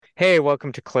Hey,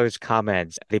 welcome to Closed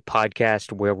Comments, the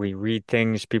podcast where we read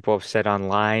things people have said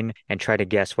online and try to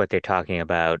guess what they're talking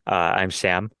about. I'm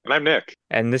Sam, And I'm Nick.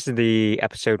 and this is the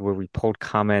episode where we pulled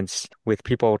comments with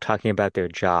people talking about their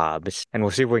jobs, and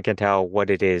we'll see if we can tell what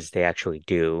it is they actually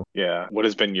do. Yeah. What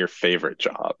has been your favorite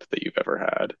job that you've ever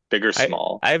had? Big or I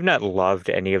small? I have not loved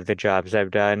any of the jobs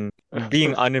I've done.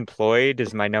 Being unemployed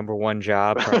is my number one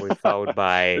job, probably followed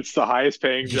by It's the highest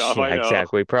paying job yeah, I know.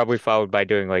 exactly. Probably followed by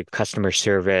doing like customer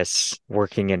service,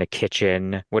 working in a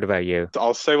kitchen. What about you?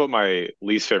 I'll say what my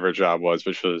least favorite job was,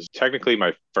 which was technically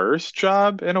my first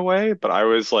job in a way, but I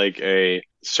was like a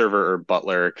server or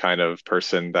butler kind of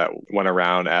person that went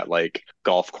around at like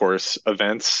golf course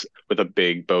events with a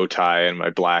big bow tie and my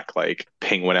black like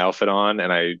penguin outfit on.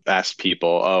 And I asked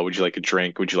people, "Oh, would you like a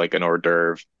drink? Would you like an hors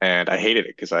d'oeuvre?" And I hated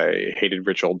it because I hated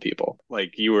rich old people.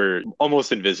 Like you were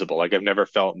almost invisible. Like I've never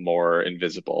felt more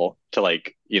invisible to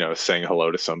like, saying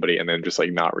hello to somebody and then just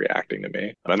like not reacting to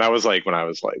me. And that was like when I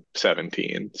was like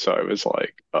 17. So I was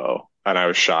like, oh, and I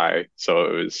was shy,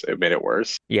 so it made it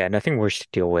worse. Yeah, nothing worse to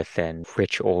deal with than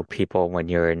rich old people when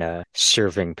you're in a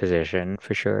serving position,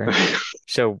 for sure.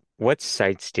 So, what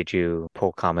sites did you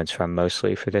pull comments from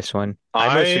mostly for this one?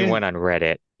 I mostly I went on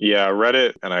Reddit. Yeah,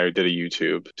 Reddit and I did a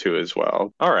YouTube too as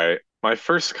well. All right. My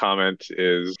first comment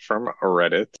is from a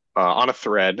Reddit on a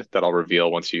thread that I'll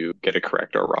reveal once you get it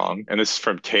correct or wrong. And this is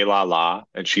from Tayla La,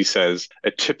 and she says,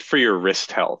 "A tip for your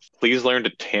wrist health. Please learn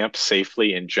to tamp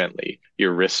safely and gently.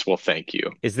 Your wrists will thank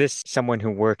you." Is this someone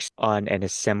who works on an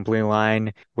assembly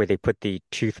line where they put the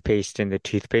toothpaste in the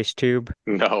toothpaste tube?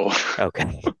 No.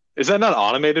 Okay. Is that not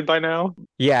automated by now?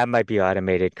 Yeah, it might be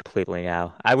automated completely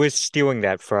now. I was stealing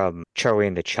that from Charlie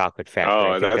and the Chocolate Factory. I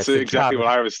Oh, think that's that's the exactly job.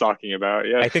 what I was talking about.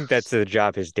 Yeah. I think that's the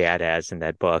job his dad has in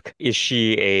that book. Is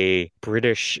she a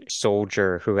British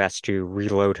soldier who has to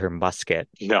reload her musket?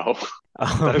 No,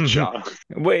 that Um, job.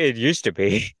 well, it used to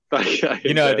be. I They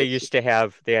guess. used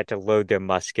to they had to load their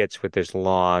muskets with those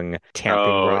long tamping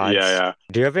Oh, yeah, rods. yeah.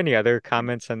 Do you have any other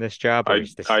comments on this job, or I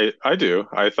is this I do.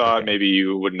 I thought okay? maybe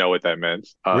you would know what that meant.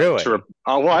 Really?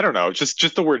 Well, I don't know.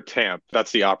 Just the word tamp.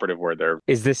 That's the operative word there.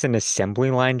 Is this an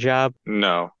assembly line job?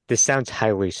 No, This sounds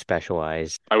highly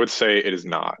specialized. I would say it is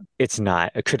not. It's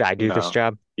not. Could I do this No.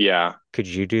 job? Yeah. Could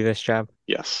you do this job?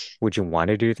 Yes. Would you want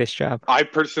to do this job? I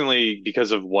personally,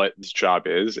 because of what this job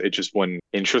is, it just wouldn't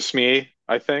interest me,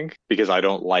 I think, because I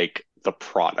don't like the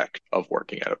product of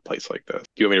working at a place like this.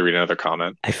 Do you want me to read another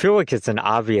comment? I feel like it's an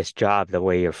obvious job the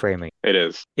way you're framing. It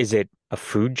is. Is it a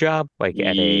food job,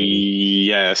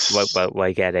 Yes.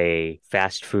 like at a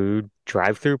fast food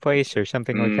drive-through place or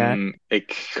something like that? It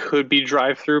could be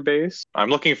drive-through based. I'm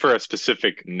looking for a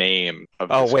specific name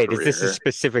of Oh, this wait, is this a career.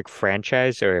 specific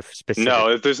franchise or a specific? No,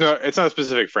 it's not a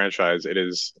specific franchise. It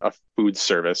is a food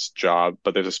service job,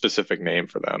 but there's a specific name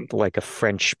for them. Like a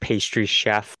French pastry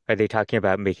chef? Are they talking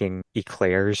about making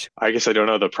eclairs? I guess I don't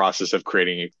know the process of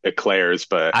creating eclairs,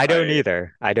 but I don't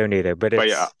either. I don't either, but yeah,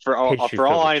 it's pastry for filled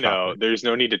all with I know, chocolate. there's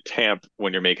no need to tamp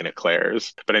when you're making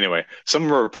eclairs. But anyway,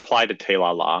 someone replied to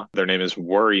Taylor La. Their name is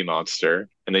Worry Monster,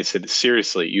 and they said,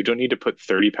 "Seriously, you don't need to put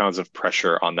 30 pounds of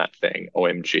pressure on that thing.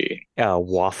 OMG." A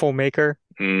waffle maker?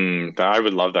 I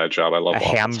would love that job. I love A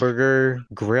waffles. hamburger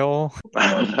grill?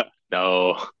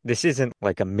 No, This isn't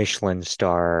like a Michelin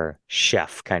star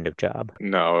chef kind of job.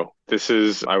 no. This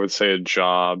is, I would say, a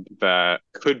job that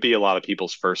could be a lot of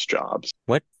people's first jobs.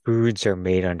 What foods are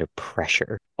made under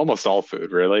pressure? Almost all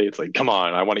food, really. It's like, come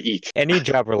on, I want to eat. Any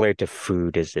job related to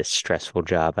food is a stressful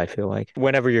job, I feel like.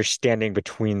 Whenever you're standing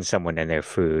between someone and their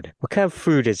food, what kind of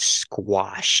food is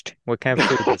squashed? What kind of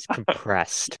food is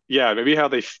compressed? Yeah, maybe how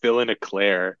they fill in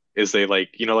eclair is they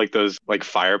like, like those like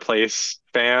fireplace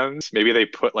fans. Maybe they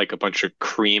put like a bunch of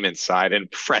cream inside and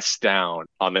press down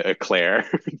on the eclair,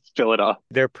 fill it up.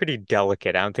 They're pretty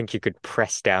delicate. I don't think you could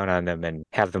press down on them and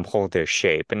have them hold their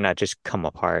shape and not just come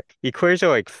apart. Eclairs are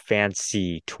like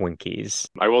fancy Twinkies.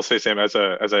 I will say, Sam, as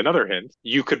another hint,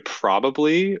 you could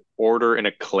probably order an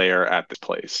eclair at this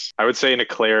place. I would say an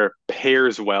eclair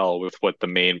pairs well with what the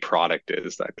main product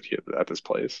is at this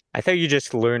place. I thought you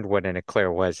just learned what an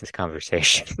eclair was this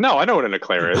conversation. No, I know what an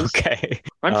eclair is. Okay.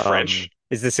 I'm French.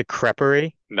 Is this a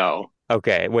creperie? No.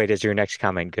 Okay, wait, is your next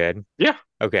comment good? Yeah.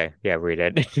 Okay, yeah, read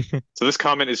it. So this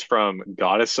comment is from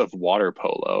Goddess of Water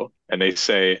Polo, and they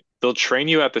say, "They'll train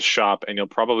you at the shop and you'll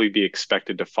probably be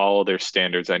expected to follow their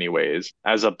standards anyways.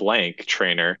 As a blank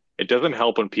trainer, it doesn't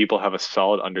help when people have a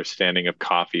solid understanding of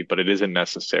coffee, but it isn't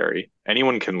necessary.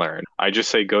 Anyone can learn. I just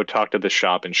say go talk to the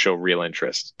shop and show real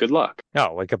interest. Good luck.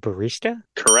 Oh, like a barista?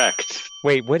 Correct.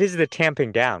 Wait, what is the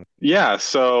tamping down? Yeah,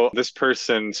 so this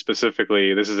person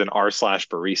specifically, this is an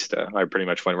r/barista. I pretty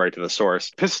much went right to the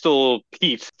source. Pistol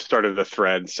Pete started a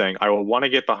thread saying, I will want to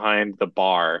get behind the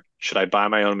bar. Should I buy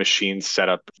my own machine set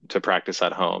up to practice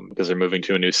at home? Because they're moving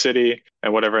to a new city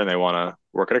and whatever, and they want to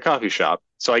work at a coffee shop.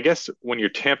 So I guess when you're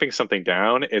tamping something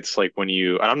down, it's like when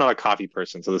you, and I'm not a coffee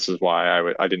person, so this is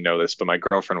why I didn't know this, but my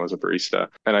girlfriend was a barista.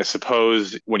 And I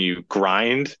suppose when you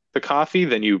grind the coffee,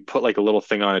 then you put like a little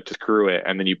thing on it to screw it,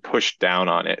 and then you push down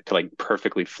on it to like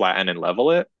perfectly flatten and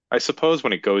level it. I suppose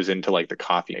when it goes into like the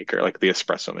coffee maker, like the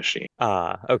espresso machine.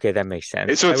 Ah, okay, that makes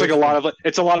sense. So I it's like was think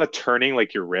it's a lot of turning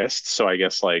like your wrists. So I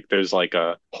guess like there's like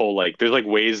a whole like there's like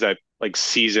ways that like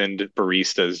seasoned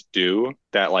baristas do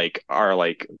that like are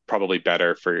like probably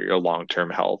better for your long-term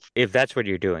health. if that's what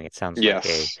you're doing, it sounds like a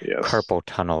Yes, yes. carpal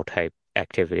tunnel type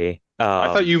activity.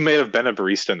 I thought you may have been a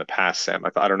barista in the past, Sam.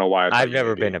 I don't know why I thought I've you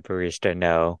never been maybe. a barista,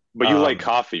 no. But you like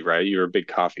coffee, right? You're a big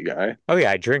coffee guy. Oh yeah,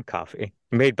 I drink coffee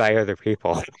made by other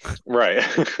people. Right.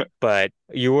 But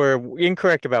you were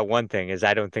incorrect about one thing is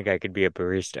I don't think I could be a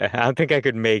barista. I don't think I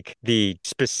could make the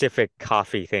specific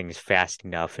coffee things fast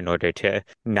enough in order to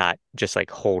not just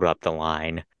like hold up the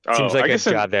line. Seems Oh, like I a guess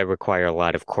in job that require a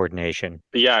lot of coordination.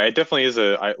 yeah, it definitely is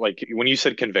like when you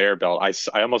said conveyor belt,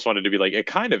 I almost wanted to be like, it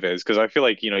kind of is because I feel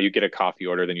like, you get a coffee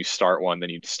order, then you start one, then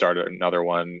you start another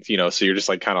one, so you're just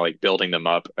like kind of like building them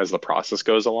up as the process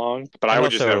goes along. But I'm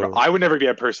also I would never be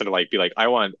a person to like be like, I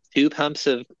want 2 pumps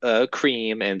of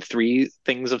cream and 3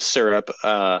 things of syrup.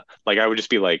 Like I would just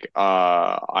be like,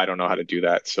 I don't know how to do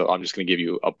that, so I'm just gonna give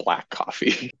you a black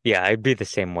coffee. yeah, I'd be the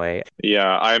same way.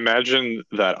 Yeah, I imagine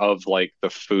that of like the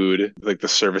food, like the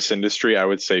service industry, I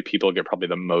would say people get probably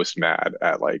the most mad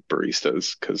at like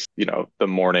baristas because, the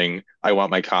morning I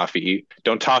want my coffee.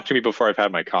 Don't talk to me before I've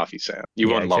had my coffee, Sam. You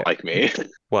Yeah, won't like exactly.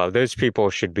 me. Well, those people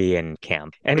should be in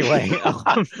camp. Anyway,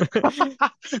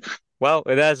 well,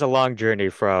 that's a long journey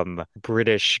from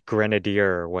British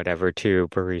grenadier or whatever to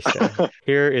barista.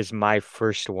 Here is my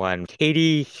first one.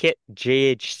 Katie hit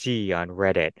JHC on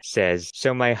Reddit says,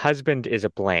 so my husband is a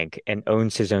blank and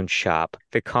owns his own shop.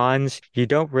 The cons, you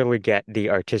don't really get the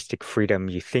artistic freedom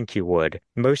you think you would.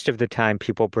 Most of the time,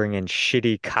 people bring in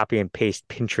shitty copy and paste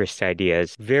Pinterest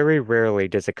ideas. Very rarely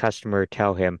does a customer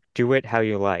tell him, do it how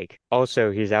you like.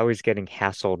 Also, he's always getting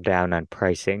hassled down on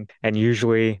pricing, and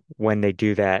usually when they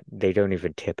do that, they don't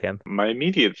even tip him. My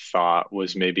immediate thought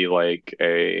was maybe like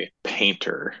a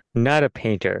painter. Not a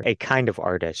painter, a kind of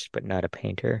artist, but not a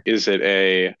painter. Is it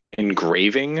a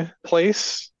engraving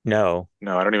place? No,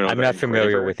 No, I don't even know I'm the not familiar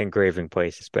engraver. with engraving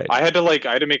places, but I had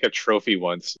to make a trophy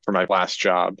once for my last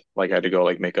job. Like I had to go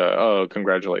like make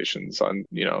congratulations on,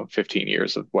 15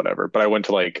 years of whatever. But I went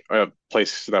to like a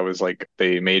place that was like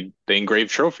they engraved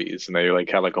trophies and they like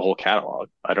had like a whole catalog.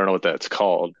 I don't know what that's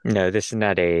called. no, this is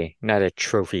not a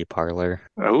trophy parlor.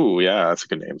 Oh, yeah, that's a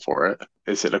good name for it.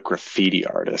 Is it a graffiti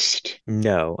artist?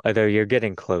 No, although you're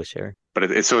getting closer.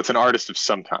 But so it's an artist of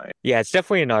some kind. Yeah, it's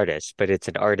definitely an artist, but it's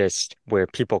an artist where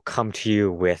people come to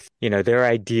you with, their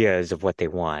ideas of what they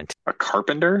want. A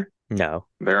carpenter? No.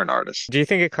 They're an artist. Do you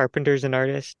think a carpenter's an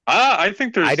artist? I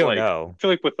think I there's don't like know. I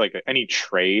feel like with like any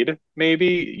trade,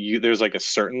 maybe there's like a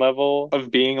certain level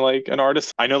of being like an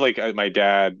artist. I know like my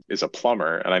dad is a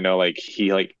plumber, and I know like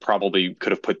he like probably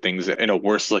could have put things in a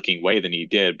worse looking way than he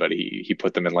did, but he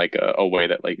put them in like a way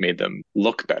that like made them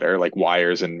look better, like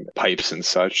wires and pipes and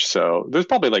such. So there's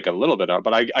probably like a little bit of,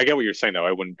 but I get what you're saying though.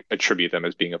 I wouldn't attribute them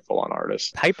as being a full on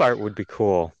artist. Pipe art would be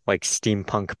cool, like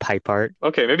steampunk pipe art.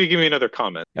 Okay, maybe give me another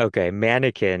comment. Okay,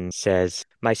 Mannequin says,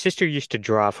 my sister used to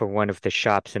draw for one of the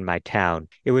shops in my town.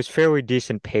 It was fairly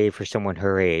decent pay for someone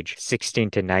her age,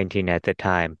 16 to 19 at the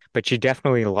time, but she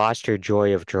definitely lost her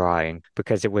joy of drawing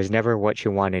because it was never what she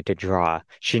wanted to draw.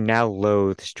 She now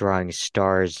loathes drawing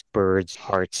stars, birds,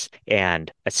 hearts,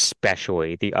 and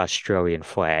especially the Australian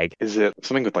flag. Is it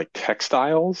something with like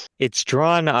textiles? It's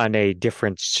drawn on a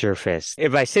different surface.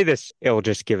 If I say this, it'll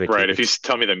just give it to Right, you. if you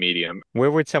tell me the medium.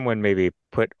 Where would someone maybe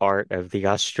put art of the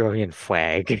Australian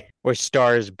flag or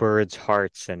stars, birds,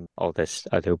 hearts, and all this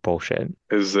other bullshit?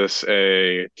 Is this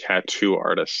a tattoo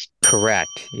artist?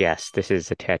 Correct. Yes, this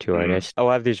is a tattoo Hmm. artist. A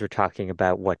lot of these were talking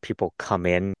about what people come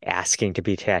in asking to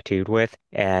be tattooed with.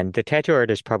 And the tattoo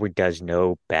artist probably does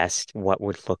know best what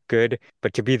would look good.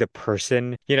 But to be the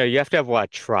person, you have to have a lot of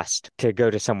trust to go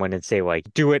to someone and say, like,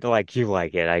 do it like you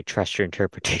like it. I trust your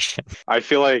interpretation. I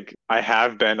feel like I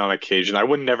have been on occasion. I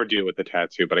would never do it with a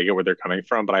tattoo, but I get where they're coming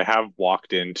from. But I have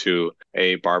walked into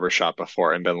a barber shop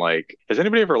before and been like, has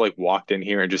anybody ever like walked in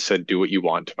here and just said, do what you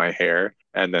want to my hair?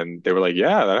 And then they were like,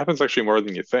 yeah, that happens actually more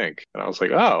than you think. And I was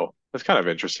like, oh, that's kind of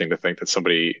interesting to think that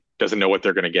somebody doesn't know what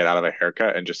they're going to get out of a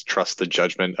haircut and just trust the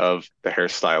judgment of the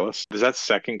hairstylist. There's that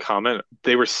second comment.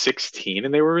 They were 16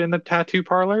 and they were in the tattoo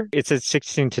parlor. It said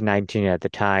 16 to 19 at the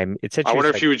time. It said I she wonder was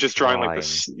if like she was just drawing like drawing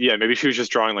this. Yeah, maybe she was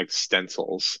just drawing like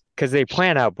stencils. because they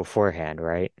plan out beforehand,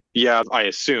 right? Yeah, I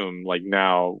assume like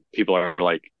now people are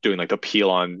like doing like the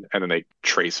peel on and then they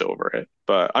trace over it.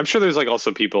 But I'm sure there's like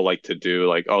also people like to do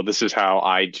like, oh, this is how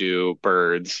I do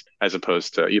birds as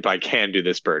opposed to, I can do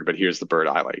this bird, but here's the bird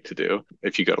I like to do.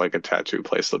 If you go to like a tattoo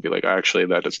place, they'll be like, actually,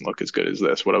 that doesn't look as good as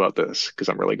this. What about this? Because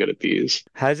I'm really good at these.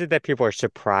 How is it that people are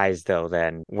surprised though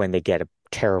then when they get a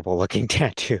terrible looking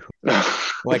tattoo?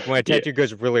 Like when a Yeah. tattoo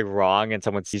goes really wrong and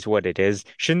someone sees what it is,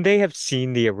 shouldn't they have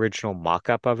seen the original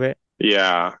mock-up of it?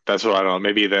 Yeah, that's what I don't know.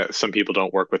 Maybe that some people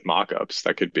don't work with mock-ups.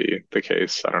 That could be the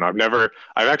case. I don't know.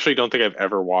 I actually don't think I've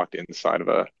ever walked inside of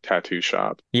a tattoo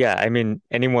shop. Yeah, I mean,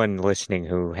 anyone listening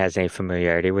who has any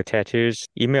familiarity with tattoos,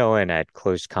 email in at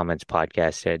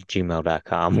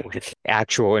closedcommentspodcast@gmail.com with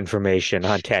actual information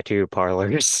on tattoo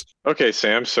parlors. Okay,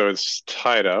 Sam, so it's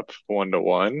tied up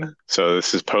 1-1. So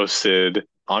this is posted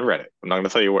on Reddit. I'm not going to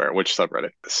tell you which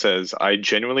subreddit. It says, I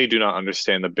genuinely do not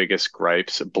understand the biggest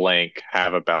gripes blank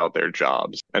have about their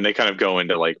jobs. And they kind of go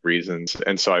into like reasons.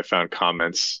 And so I found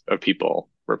comments of people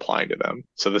replying to them.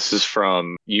 So this is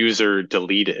from user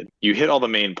deleted. You hit all the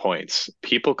main points.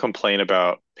 People complain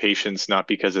about patients not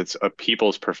because it's a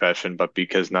people's profession, but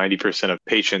because 90% of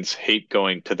patients hate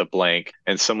going to the blank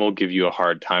and some will give you a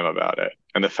hard time about it.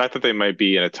 And the fact that they might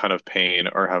be in a ton of pain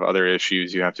or have other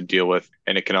issues you have to deal with,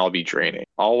 and it can all be draining,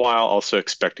 all while also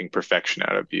expecting perfection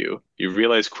out of you. You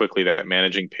realize quickly that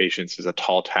managing patients is a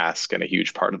tall task and a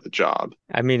huge part of the job.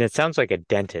 I mean, it sounds like a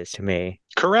dentist to me.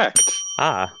 Correct.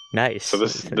 Ah, So nice.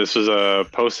 this was a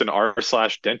post in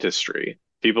r/dentistry.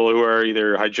 People who are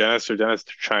either hygienists or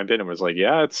dentists chimed in and was like,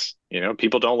 yeah, it's,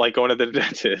 people don't like going to the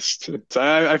dentist. So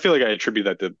I feel like I attribute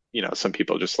that to, some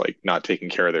people just like not taking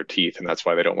care of their teeth. And that's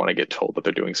why they don't want to get told that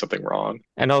they're doing something wrong.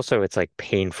 And also, it's like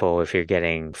painful if you're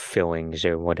getting fillings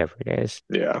or whatever it is.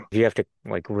 Yeah. If you have to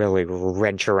like really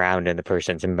wrench around in the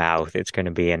person's mouth, it's going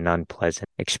to be an unpleasant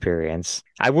experience.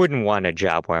 I wouldn't want a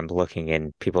job where I'm looking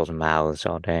in people's mouths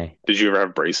all day. Did you ever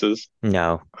have braces?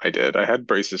 No. I did. I had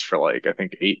braces for like, I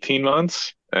think 18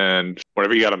 months. And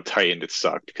whenever you got them tightened, it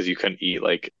sucked because you couldn't eat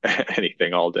like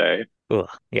anything all day. Ugh,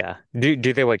 yeah. Do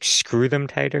they like screw them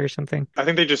tighter or something? I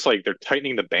think they just like they're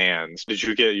tightening the bands. Did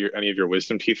you get any of your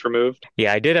wisdom teeth removed?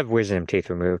 Yeah, I did have wisdom teeth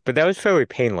removed, but that was fairly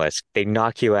painless. They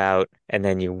knock you out and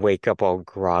then you wake up all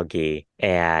groggy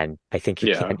and I think you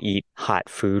Yeah. can't eat hot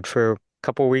food for a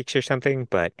couple weeks or something,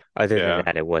 but other than Yeah.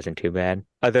 that, it wasn't too bad.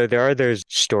 Although there are those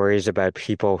stories about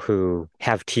people who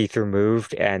have teeth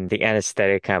removed and the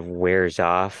anesthetic kind of wears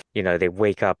off. They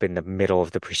wake up in the middle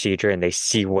of the procedure and they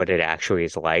see what it actually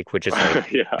is like, which is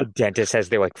like Yeah. the dentist has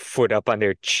their like foot up on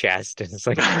their chest and it's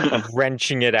like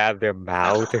wrenching it out of their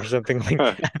mouth or something like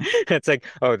that. It's like,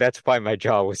 oh, that's why my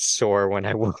jaw was sore when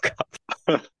I woke up.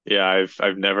 Yeah,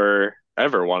 I've never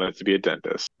ever wanted to be a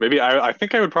dentist. Maybe I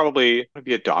think I would probably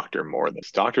be a doctor more. This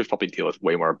doctors probably deal with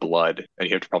way more blood and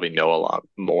you have to probably know a lot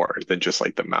more than just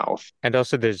like the mouth. And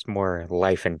also there's more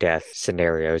life and death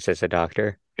scenarios as a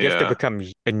doctor. You have to Yeah. become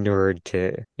inured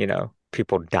to,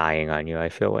 people dying on you, I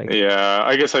feel like. Yeah,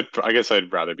 I guess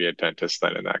I'd rather be a dentist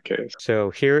than in that case. So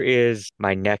here is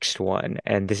my next one,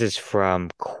 and this is from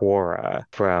Quora,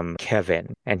 from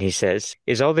Kevin. And he says,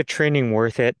 is all the training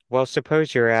worth it? Well,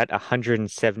 suppose you're at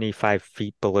 175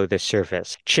 feet below the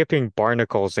surface, chipping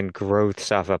barnacles and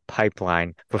growths off a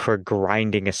pipeline before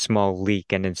grinding a small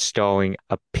leak and installing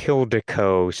a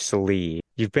Pildico sleeve.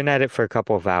 You've been at it for a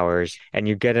couple of hours, and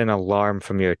you get an alarm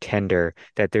from your tender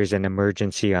that there's an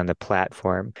emergency on the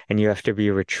platform, and you have to be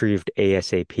retrieved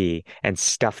ASAP and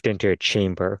stuffed into a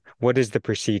chamber. What is the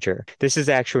procedure? This is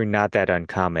actually not that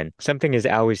uncommon. Something is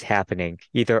always happening,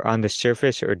 either on the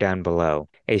surface or down below.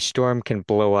 A storm can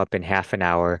blow up in half an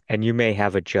hour, and you may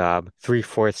have a job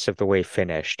 3/4 of the way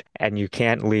finished, and you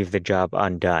can't leave the job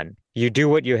undone. You do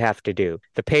what you have to do.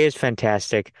 The pay is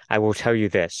fantastic. I will tell you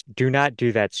this. Do not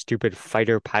do that stupid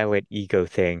fighter pilot ego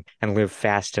thing and live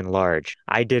fast and large.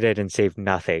 I did it and saved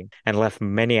nothing and left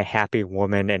many a happy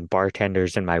woman and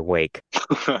bartenders in my wake.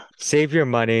 Save your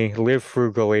money, live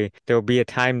frugally. There will be a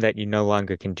time that you no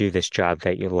longer can do this job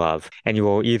that you love, and you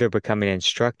will either become an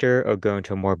instructor or go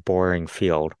into a more boring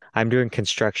field. I'm doing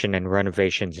construction and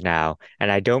renovations now,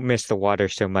 and I don't miss the water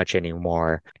so much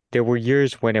anymore. There were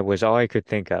years when it was all I could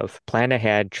think of. Plan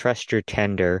ahead, trust your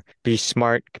tender, be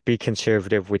smart, be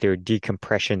conservative with your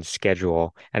decompression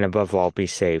schedule, and above all, be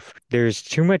safe. There's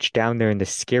too much down there in the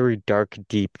scary, dark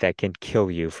deep that can kill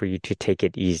you for you to take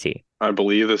it easy. I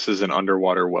believe this is an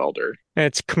underwater welder.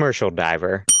 It's commercial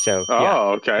diver. So, yeah,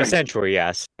 Oh, okay. essentially,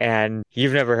 yes. And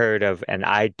you've never heard of, and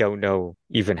I don't know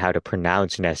even how to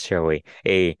pronounce necessarily,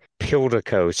 a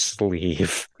Pildico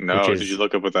sleeve, which No, did you is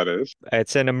look up what that is?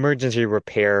 it's an emergency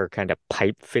repair kind of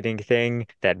pipe fitting thing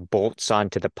that bolts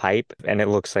onto the pipe, and it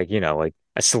looks like, like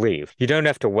a sleeve. You don't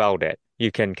have to weld it.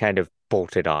 You can kind of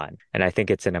bolt it on. And I think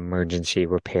it's an emergency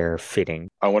repair fitting.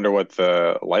 I wonder what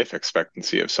the life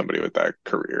expectancy of somebody with that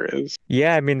career is.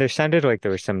 Yeah, I mean, there sounded like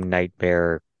there was some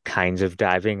nightmare kinds of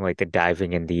diving, like the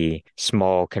diving in the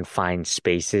small confined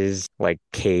spaces, like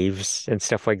caves and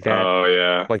stuff like that, Oh,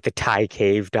 yeah. like the Thai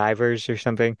cave divers or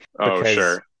something, Oh, because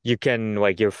sure. you can,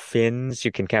 like your fins,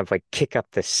 you can kind of like kick up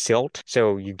the silt.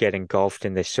 So you get engulfed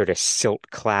in this sort of silt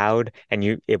cloud and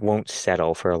it won't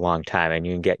settle for a long time and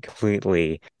you can get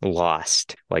completely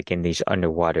lost, like in these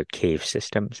underwater cave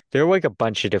systems. There are like a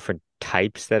bunch of different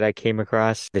types that I came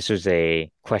across. This was a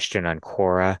question on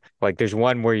Quora. Like there's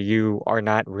one where you are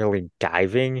not really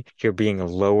diving, you're being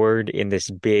lowered in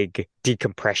this big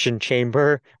decompression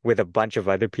chamber with a bunch of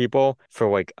other people for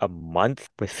like a month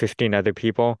with 15 other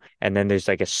people. And then there's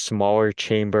like a smaller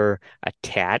chamber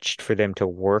attached for them to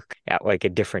work at like a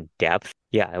different depth.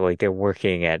 Yeah, like they're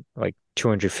working at like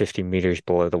 250 meters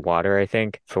below the water, I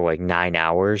think, for like 9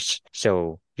 hours.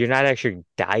 So you're not actually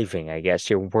diving, I guess.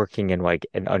 You're working in like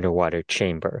an underwater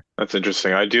chamber. That's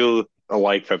interesting. I do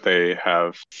like that they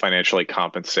have financially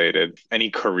compensated any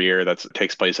career that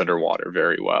takes place underwater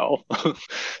very well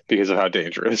because of how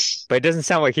dangerous. But it doesn't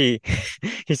sound like he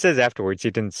says afterwards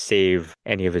he didn't save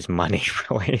any of his money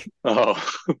really. Oh,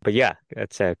 But yeah,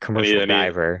 that's a and commercial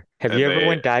diver. Have you and ever they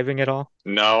went diving at all?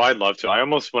 no, I'd love to. I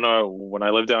almost when I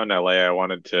lived down in LA, I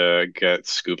wanted to get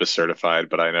scuba certified,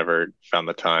 but I never found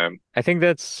the time. I think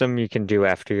that's something you can do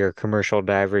after you're a commercial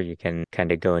diver. You can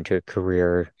kind of go into a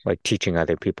career like teaching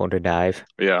other people to dive.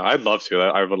 Yeah, I'd love to.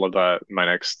 I would love that my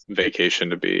next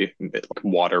vacation to be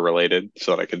water related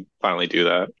so that I could finally do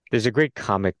that. There's a great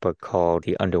comic book called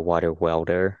The Underwater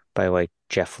Welder by like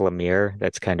Jeff Lemire.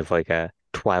 That's kind of like a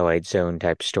Twilight Zone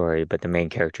type story, but the main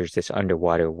character is this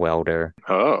underwater welder.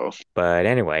 Oh. But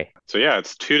anyway, So yeah,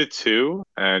 it's 2-2,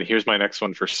 and here's my next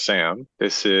one for Sam.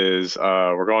 This is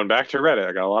we're going back to Reddit.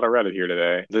 I got a lot of Reddit here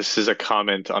today. This is a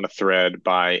comment on a thread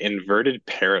by Inverted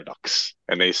Paradox,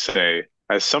 and they say,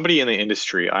 as somebody in the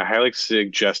industry, I highly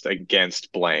suggest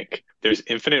against blank. There's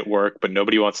infinite work, but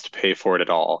nobody wants to pay for it at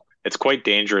all. It's quite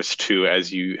dangerous too,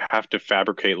 as you have to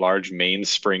fabricate large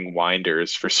mainspring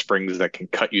winders for springs that can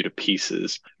cut you to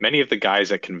pieces. Many of the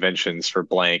guys at conventions for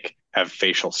blank have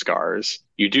facial scars.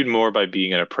 You do more by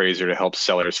being an appraiser to help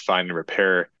sellers find and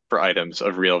repair for items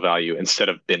of real value instead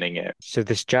of binning it. so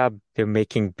this job, they're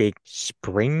making big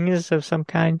springs of some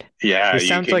kind. Yeah, This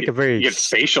sounds like a you get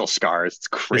facial scars. It's this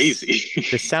crazy.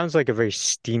 this sounds like a very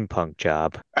steampunk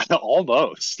job.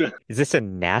 Almost. Is this a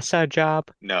NASA job?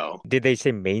 No. Did they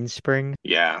say mainspring?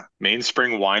 Yeah.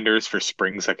 Mainspring winders for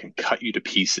springs that can cut you to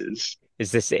pieces.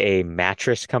 Is this a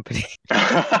mattress company?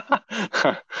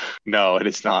 No, it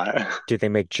is not. Do they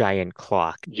make giant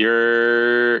clock?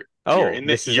 You're Oh,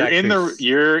 this is actually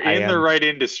you're I in the am right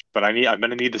industry, but I'm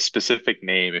gonna need the specific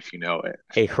name if you know it.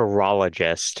 a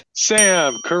horologist.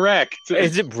 Sam, correct.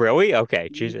 Is it really? Okay,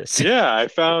 Jesus. Yeah, I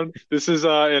found this is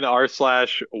in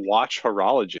r/watch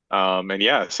horology. And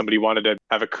yeah, somebody wanted to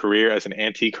have a career as an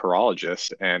antique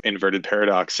horologist, and Inverted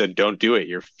Paradox said, "Don't do it.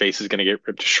 Your face is gonna get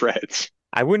ripped to shreds."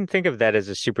 I wouldn't think of that as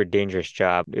a super dangerous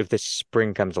job. If the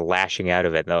spring comes lashing out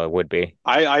of it, though, it would be.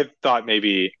 I thought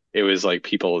maybe it was like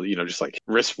people, just like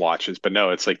wristwatches, but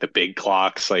no, it's like the big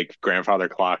clocks, like grandfather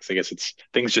clocks. I guess it's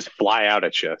things just fly out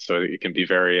at you, so it can be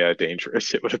very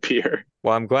dangerous, it would appear.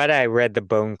 Well, I'm glad I read The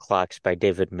Bone Clocks by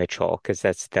David Mitchell, because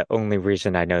that's the only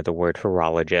reason I know the word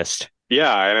horologist.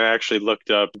 Yeah, and I actually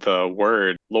looked up the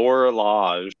word.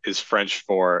 L'horloge is French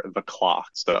for the clock,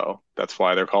 so that's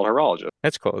why they're called horologists.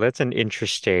 That's cool. That's an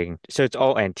interesting. So it's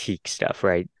all antique stuff,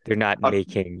 right? They're not Uh,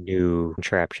 making new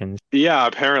contraptions. yeah,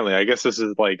 apparently. I guess this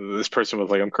is like this person was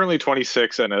like, I'm currently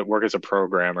 26 and I work as a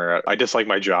programmer. I dislike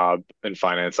my job in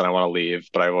finance and I want to leave,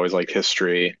 but I've always liked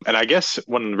history. And I guess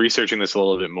when researching this a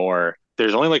little bit more,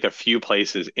 there's only like a few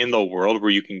places in the world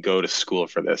where you can go to school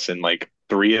for this, and like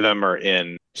three of them are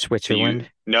in Switzerland?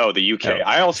 no, the UK. Oh,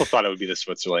 I also thought it would be the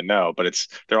Switzerland. No, but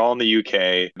they're all in the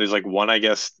UK. There's like one, I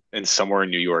guess, in somewhere in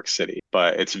New York City,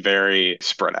 but it's very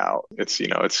spread out. It's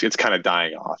kind of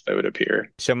dying off, it would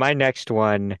appear. so my next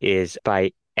one is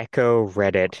by Echo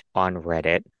Reddit on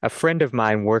Reddit. A friend of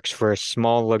mine works for a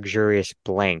small luxurious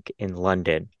blank in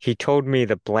London. He told me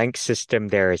the blank system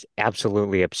there is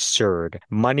absolutely absurd.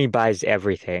 Money buys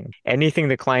everything. Anything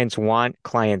the clients want,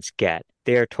 clients get.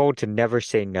 They are told to never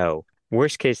say no.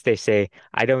 Worst case, they say,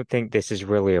 I don't think this is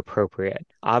really appropriate.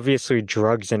 Obviously,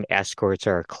 drugs and escorts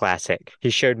are a classic. He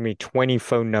showed me 20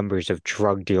 phone numbers of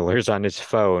drug dealers on his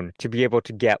phone to be able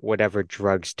to get whatever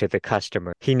drugs to the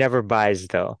customer. He never buys,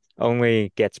 though,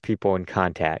 only gets people in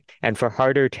contact. And for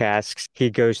harder tasks, he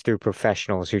goes through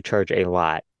professionals who charge a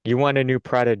lot. You want a new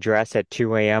Prada dress at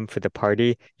 2 a.m. for the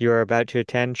party you are about to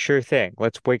attend? Sure thing.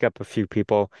 Let's wake up a few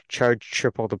people, charge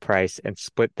triple the price, and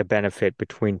split the benefit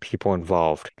between people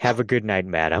involved. Have a good night,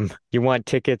 madam. You want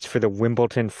tickets for the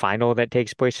Wimbledon final that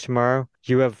takes place tomorrow?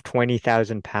 You have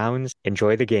 £20,000?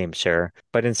 Enjoy the game, sir.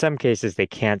 But in some cases, they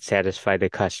can't satisfy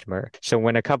the customer. So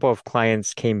when a couple of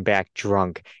clients came back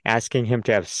drunk, asking him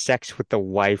to have sex with the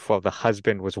wife while the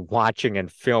husband was watching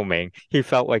and filming, he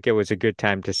felt like it was a good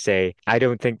time to say, I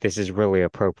don't think this is really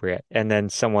appropriate. And then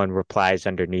someone replies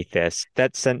underneath this,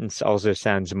 that sentence also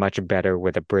sounds much better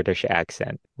with a British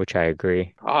accent, which I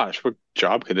agree. Gosh, what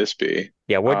job could this be?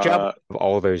 Yeah, what job of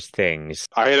all those things?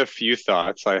 I had a few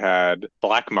thoughts. I had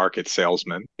black market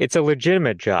salesman. It's a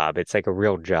legitimate job. It's like a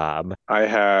real job. I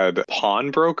had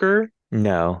pawnbroker.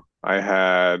 No. I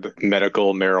had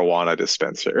medical marijuana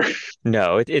dispenser.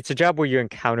 No, it's a job where you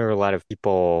encounter a lot of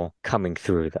people coming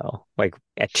through, though, like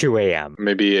at 2 a.m.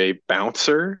 Maybe a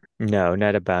bouncer. No,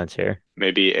 not a bouncer.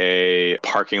 Maybe a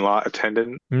parking lot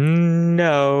attendant.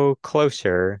 No,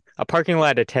 closer. A parking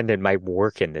lot attendant might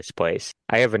work in this place.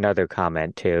 I have another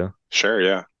comment too. Sure,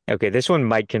 yeah. Okay, this one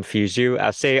might confuse you.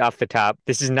 I'll say off the top,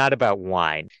 this is not about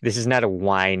wine. This is not a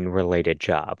wine-related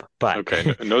job, but Okay,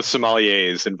 no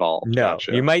sommeliers involved. no,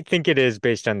 Gotcha. you might think it is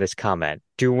based on this comment.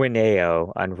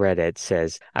 Duineo on Reddit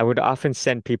says, I would often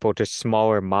send people to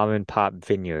smaller mom and pop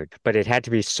vineyard, but it had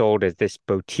to be sold as this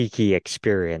boutique-y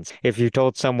experience. If you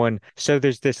told someone, so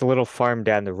there's this little farm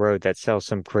down the road that sells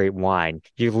some great wine,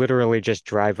 you literally just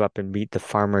drive up and meet the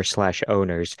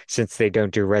farmer/owners. Since they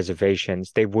don't do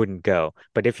reservations, they wouldn't go.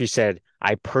 But if you said,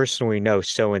 I personally know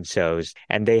so-and-sos,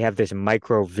 and they have this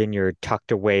micro vineyard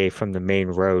tucked away from the main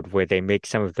road where they make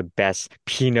some of the best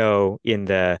Pinot in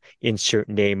the insert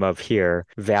name of here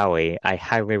valley. I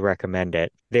highly recommend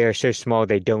it. They are so small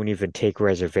they don't even take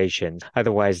reservations.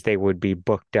 Otherwise, they would be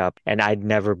booked up and I'd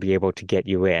never be able to get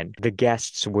you in. The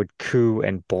guests would coo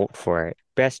and bolt for it.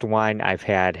 Best wine I've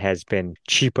had has been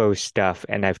cheapo stuff,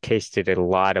 and I've tasted a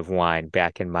lot of wine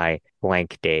back in my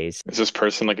blank days. Is this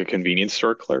person like a convenience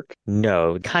store clerk?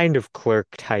 No, kind of clerk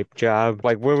type job.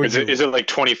 Like where would Is it like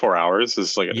 24 hours?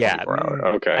 Is like a Yeah. 24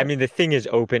 hour. Okay. I mean, the thing is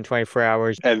open 24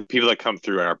 hours. And people that come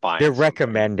through are buying They're something.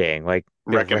 recommending, like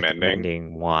they're Recommending.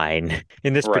 recommending wine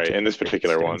in this Right, in this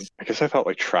particular one. instance. I guess I felt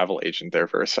like travel agent there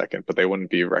for a second, but they wouldn't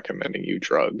be recommending you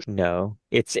drugs. No,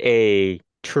 it's a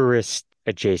tourist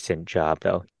adjacent job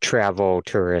though. Travel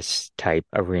tourist type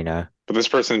arena. But this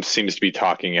person seems to be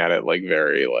talking at it like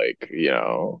very like,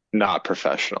 not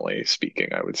professionally speaking,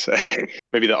 I would say.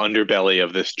 Maybe the underbelly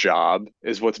of this job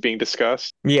is what's being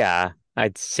discussed. Yeah,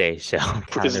 I'd say so.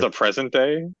 This is the present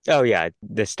day? Oh yeah,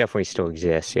 this definitely still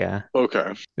exists, yeah.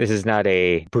 Okay. This is not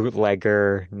a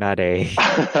bootlegger, not a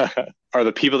Are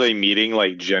the people they're meeting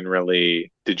like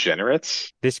generally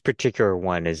degenerates? This particular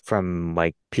one is from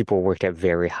like people worked at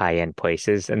very high-end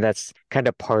places, and that's kind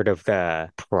of part of the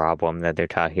problem that they're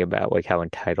talking about, like how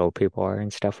entitled people are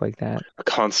and stuff like that. A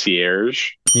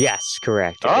concierge? Yes,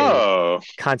 correct. Oh.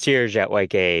 Concierge at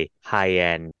like a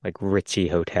high-end, like ritzy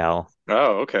hotel.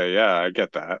 Oh, okay. Yeah, I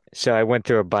get that. So I went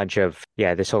through a bunch of,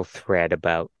 this whole thread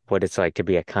about what it's like to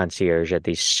be a concierge at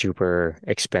these super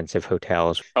expensive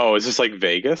hotels. Oh, is this like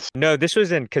Vegas? No, this was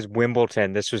because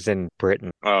Wimbledon, this was in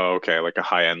Britain. Oh, okay. Like a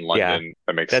high-end London. Yeah.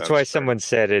 That makes That's sense. why someone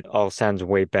said it all sounds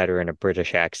way better in a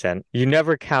British accent. You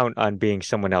never count on being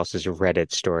someone else's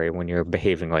Reddit story when you're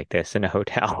behaving like this in a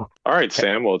hotel. All right,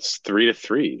 Sam. Well, it's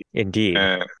 3-3. Indeed.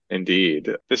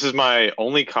 Indeed. This is my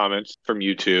only comment from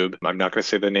YouTube. I'm not going to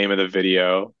say the name of the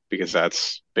video because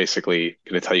that's basically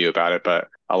going to tell you about it, but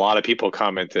a lot of people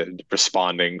commented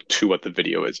responding to what the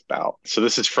video is about. So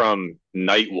this is from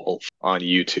Nightwolf on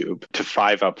YouTube to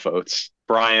 5 upvotes.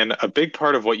 Brian, a big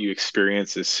part of what you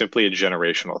experience is simply a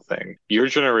generational thing. Your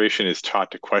generation is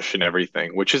taught to question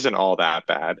everything, which isn't all that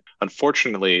bad.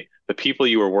 Unfortunately, the people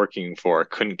you were working for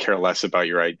couldn't care less about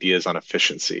your ideas on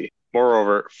efficiency.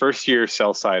 Moreover, first-year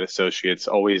sell-side associates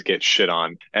always get shit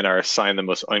on and are assigned the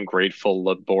most ungrateful,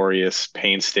 laborious,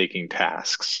 painstaking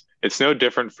tasks. It's no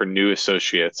different for new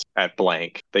associates at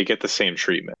blank. They get the same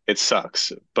treatment. It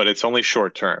sucks, but it's only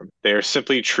short term. They are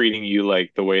simply treating you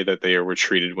like the way that they were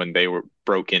treated when they were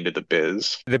broke into the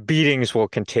biz. The beatings will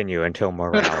continue until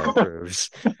morale improves.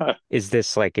 Is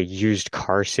this like a used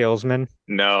car salesman?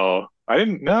 No, I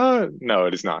didn't. No, no,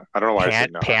 it is not. I don't know why I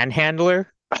said no. Panhandler?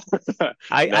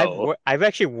 No. I've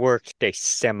actually worked a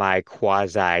semi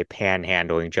quasi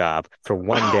panhandling job for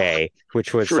one day,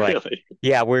 which was like, Really?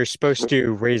 yeah, we're supposed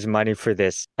to raise money for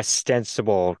this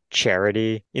ostensible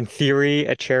charity. In theory,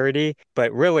 a charity,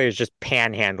 but really it's just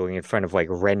panhandling in front of like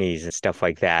Rennies and stuff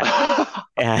like that.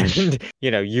 And,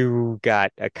 you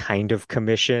got a kind of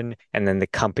commission, and then the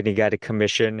company got a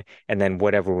commission, and then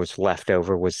whatever was left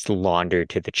over was laundered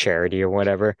to the charity or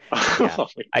whatever. Yeah. Oh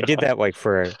my I did God. that like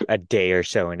for a day or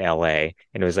so in LA,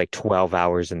 and it was like 12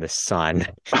 hours in the sun.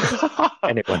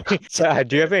 Anyway, so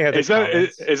do you have any other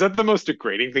comments? Is that the most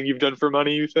degrading thing you've done for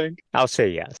money, you think? I'll say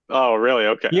yes. Oh, really?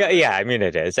 Okay. Yeah, yeah, I mean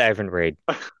it is. I haven't really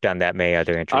done that many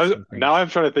other interesting Now things. I'm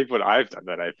trying to think what I've done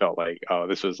that I felt like, oh,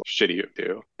 this was shitty to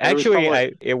do. And it was Actually,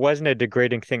 probably it wasn't a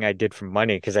degrading thing I did for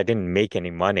money because I didn't make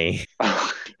any money.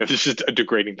 it's just a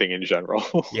degrading thing in general.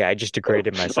 Yeah, I just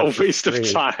degraded A myself for waste of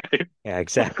free. time. Yeah,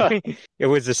 exactly. It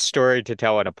was a story to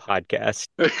tell on a podcast.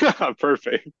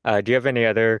 Perfect. Do you have any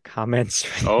other comments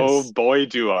for Oh this? boy,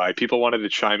 do I. People wanted to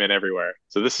chime in everywhere.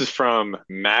 So this is from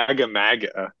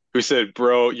Maga, who said,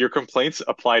 Bro, your complaints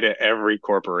apply to every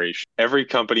corporation. Every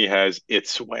company has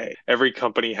its way. Every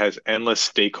company has endless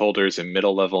stakeholders and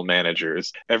middle-level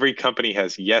managers. Every company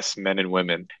has yes men and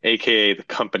women, aka the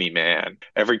company man.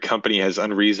 Every company has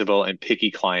unreasonable and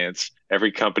picky clients.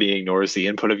 Every company ignores the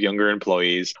input of younger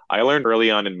employees. I learned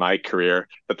early on in my career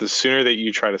that the sooner that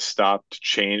you try to stop to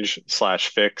change slash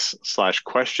fix slash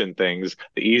question things,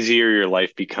 the easier your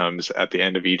life becomes at the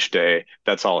end of each day.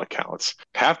 That's all it counts.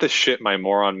 Half the shit my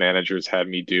moron managers had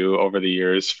me do over the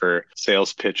years for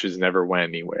sales pitches never went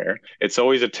anywhere. It's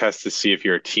always a test to see if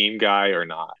you're a team guy or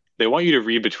not. They want you to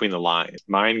read between the lines.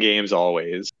 Mind games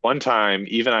always. One time,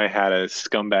 even I had a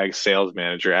scumbag sales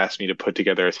manager ask me to put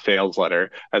together a sales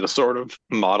letter as a sort of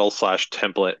model slash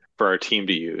template for our team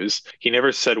to use. He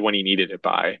never said when he needed it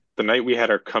by. The night we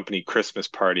had our company Christmas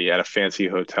party at a fancy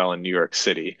hotel in New York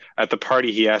City. At the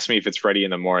party, he asked me if it's ready in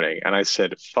the morning, and I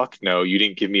said, fuck no, you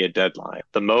didn't give me a deadline.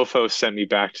 The mofo sent me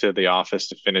back to the office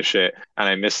to finish it, and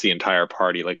I missed the entire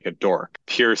party like a dork.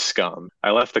 Pure scum.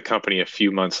 I left the company a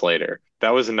few months later.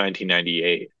 That was in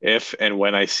 1998. If and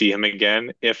when I see him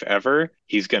again, if ever,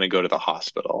 he's going to go to the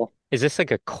hospital. Is this like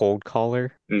a cold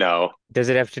caller? No. Does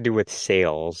it have to do with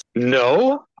sales?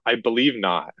 No, I believe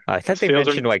not. I thought they Sales are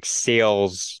mentioned like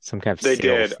sales, some kind of They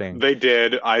sales did. thing. They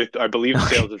did. I believe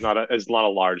Okay. sales is not a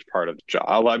large part of the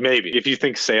job. Maybe if you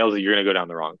think sales, you're going to go down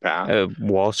the wrong path.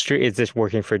 Wall Street, is this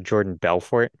working for Jordan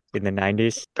Belfort in the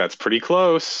 90s? That's pretty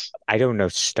close. I don't know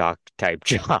stock type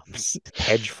jobs.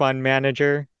 Hedge fund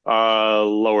manager,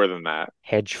 Lower than that.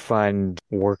 hedge fund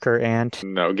worker ant,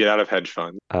 No, get out of hedge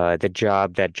funds. the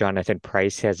job that Jonathan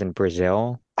Price has in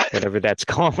Brazil, whatever that's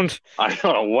called. I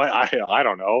don't know what I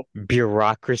don't know.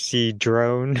 Bureaucracy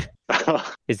drone.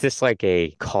 Is this like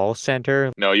a call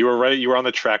center? No, you were right. You were on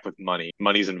the track with money.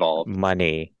 Money's involved.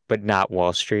 Money, but not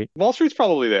Wall Street. Wall Street's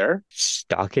probably there.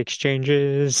 Stock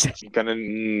exchanges.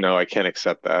 No, I can't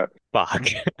accept that. Fuck.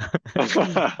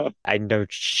 I know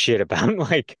shit about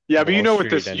like Yeah, but Wall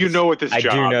Street you know what this I do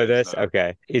job know is, this. though.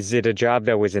 Okay. Is it a job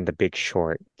that was in The Big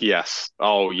Short? Yes.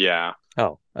 Oh, yeah.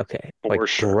 Oh, okay. For Like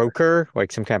sure. broker,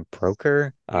 like some kind of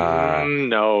broker,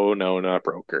 No, not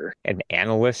broker. an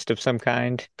analyst of some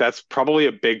kind. That's probably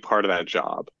a big part of that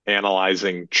job.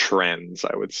 Analyzing trends,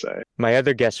 I would say. My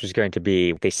other guess was going to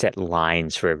be they set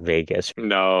lines for Vegas.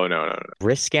 No.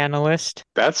 Risk analyst?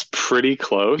 That's pretty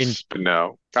close, In, but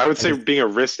no. I would say being a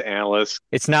risk analyst,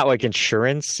 it's not like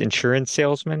insurance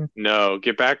salesman. no.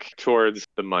 Get back towards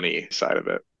the money side of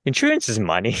it. Insurance is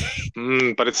money.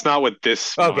 But it's not with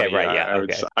this Okay, money. right, yeah,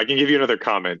 okay. I can give you another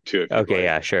comment too if you'd Okay, like.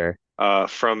 yeah, sure.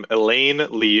 From Elaine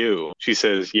Liu. She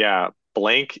says, yeah,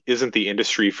 blank isn't the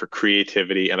industry for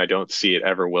creativity, and I don't see it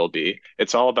ever will be.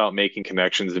 It's all about making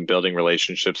connections and building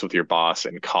relationships with your boss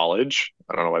in college.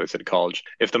 I don't know why they said college.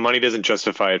 If the money doesn't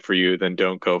justify it for you, then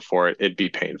don't go for it. It'd be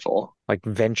painful. Like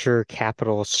venture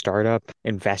capital startup Yeah,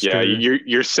 investor,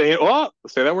 you're saying, oh,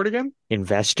 say that word again.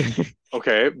 investor,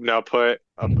 Okay, now put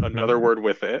another word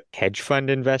with it. hedge fund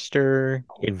investor,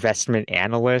 investment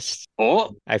analyst.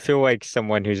 Oh, I feel like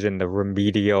someone who's in the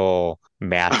remedial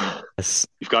math class.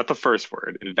 you've got the first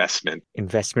word, investment.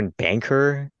 Investment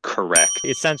banker. Correct.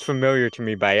 It sounds familiar to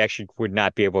me, but I actually would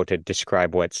not be able to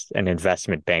describe what an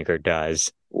investment banker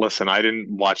does. Listen, I didn't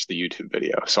watch the YouTube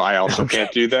video, so I also Okay.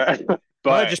 can't do that.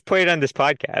 Well, I But just play it on this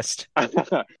podcast.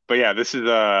 but yeah, this is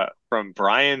from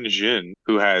Brian Jin,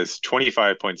 who has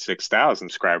 25.6 thousand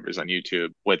subscribers on YouTube,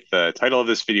 with the title of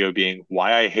this video being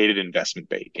Why I Hated Investment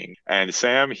Banking. And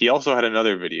Sam, he also had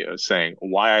another video saying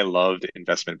why I loved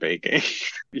investment banking.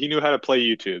 He knew how to play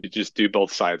YouTube, to just do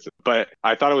both sides. But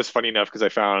I thought it was funny enough because I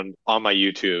found on my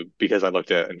YouTube, because I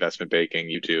looked at investment banking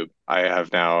YouTube, I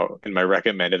have now in my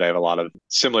recommended, I have a lot of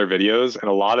similar videos, and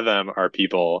a lot of them are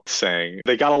people saying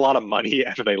they got a lot of money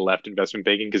after they left investment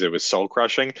banking because it was soul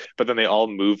crushing, but then they all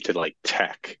moved to like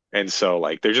tech. And so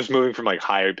like they're just moving from like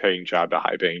higher paying job to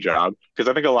high paying job. Because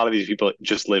I think a lot of these people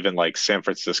just live in like San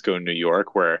Francisco and New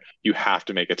York where you have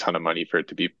to make a ton of money for it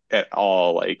to be at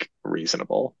all like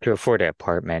reasonable. To afford an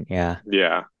apartment, yeah.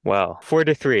 Yeah. Well,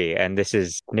 4-3, and this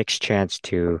is Nick's chance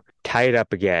to tie it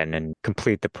up again and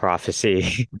complete the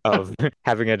prophecy of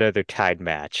having another tied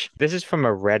match. This is from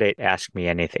a Reddit Ask Me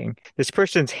Anything. This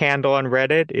person's handle on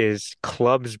Reddit is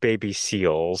Clubs Baby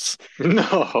Seals.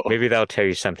 No. Maybe that'll tell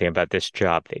you something about this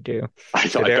job they do. I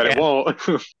bet it won't.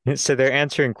 So they're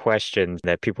answering questions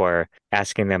that people are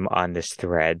asking them on this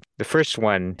thread. The first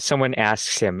one, someone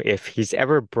asks him if he's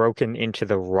ever broken into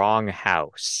the wrong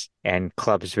house. And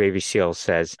Club's Baby Seal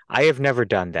says, I have never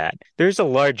done that. There's a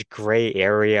large gray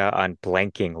area on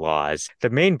blanking laws. The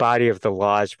main body of the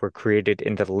laws were created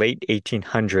in the late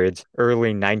 1800s,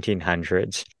 early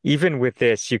 1900s. Even with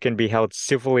this, you can be held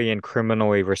civilly and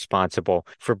criminally responsible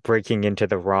for breaking into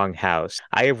the wrong house.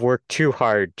 I have worked too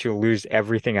hard to lose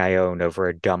everything I own over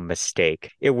a dumb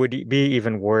mistake. It would be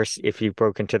even worse if you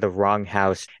broke into the wrong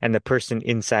house and the person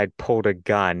inside pulled a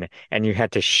gun and you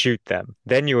had to shoot them.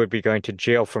 Then you would be going to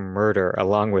jail for murder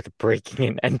along with breaking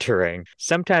and entering.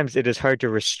 Sometimes it is hard to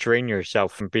restrain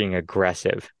yourself from being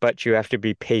aggressive, but you have to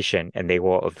be patient and they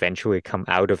will eventually come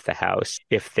out of the house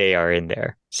if they are in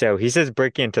there. So he says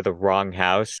breaking into the wrong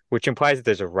house, which implies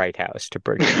there's a right house to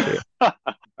break into.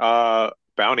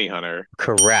 Bounty hunter.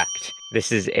 Correct.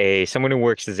 This is someone who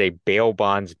works as a bail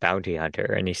bonds bounty hunter,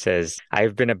 and he says,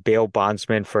 I've been a bail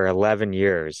bondsman for 11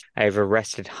 years. I have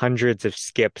arrested hundreds of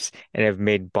skips and have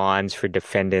made bonds for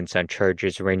defendants on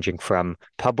charges ranging from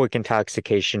public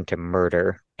intoxication to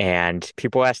murder. And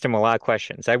people asked him a lot of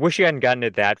questions. I wish you hadn't gotten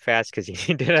it that fast because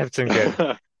he did have some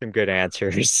good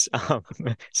answers.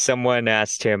 Someone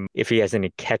asked him if he has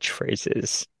any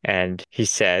catchphrases, and he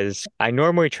says, I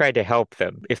normally try to help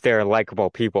them, if they're likable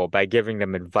people, by giving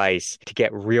them advice to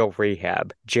get real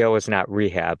rehab. Jail is not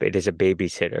rehab, it is a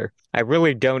babysitter. I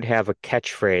really don't have a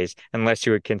catchphrase unless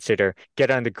you would consider,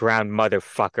 get on the ground,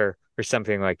 motherfucker, or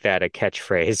something like that, a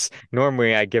catchphrase.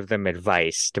 Normally, I give them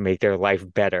advice to make their life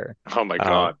better. Oh my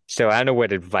God. So I don't know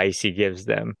what advice he gives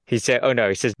them. He says,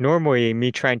 normally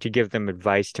me trying to give them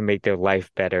advice to make their life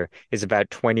better is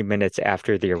about 20 minutes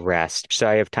after the arrest, so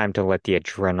I have time to let the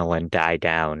adrenaline die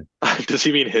down. Does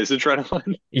he mean his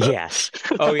adrenaline? Yes.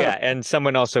 Oh, yeah. And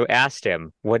someone also asked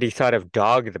him what he thought of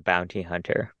Dog the Bounty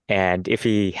Hunter and if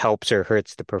he helps or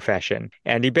hurts the profession.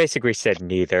 And he basically said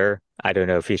neither. I don't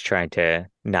know if he's trying to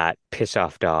not piss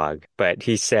off Dog, but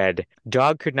he said,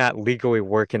 Dog could not legally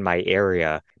work in my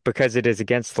area because it is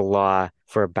against the law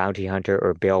for a bounty hunter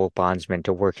or bail bondsman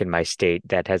to work in my state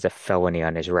that has a felony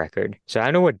on his record. So I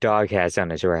don't know what Dog has on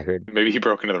his record. Maybe he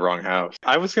broke into the wrong house.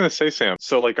 I was going to say, Sam,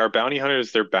 so like our bounty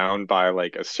hunters, they're bound by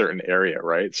like a certain area,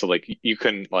 right? So like you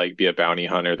can like be a bounty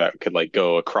hunter that could like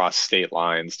go across state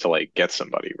lines to like get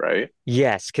somebody, right?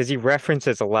 Yes, because he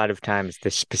references a lot of times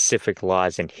the specific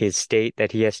laws in his state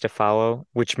that he has to follow,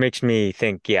 which makes me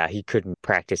think, yeah, he couldn't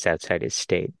practice outside his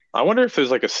state. I wonder if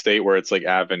there's like a state where it's like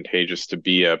advantageous to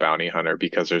be a bounty hunter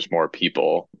because there's more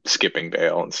people skipping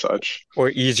bail and such. Or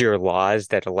easier laws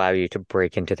that allow you to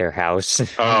break into their house.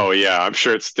 Oh yeah, I'm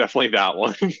sure it's definitely that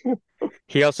one.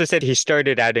 He also said he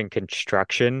started out in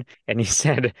construction, and he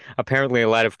said apparently a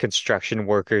lot of construction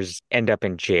workers end up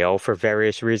in jail for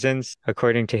various reasons,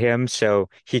 according to him. So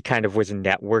he kind of was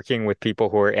networking with people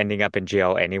who were ending up in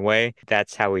jail anyway.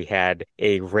 That's how he had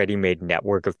a ready-made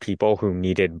network of people who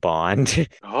needed bond.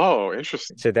 Oh,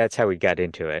 interesting. So that's how he got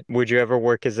into it. Would you ever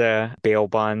work as a bail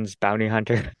bonds bounty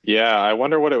hunter? Yeah, I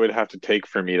wonder what it would have to take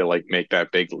for me to like make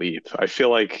that big leap. I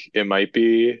feel like it might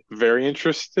be very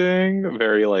interesting,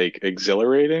 very like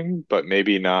exhilarating, but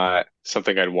maybe not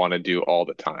something I'd want to do all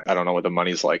the time. I don't know what the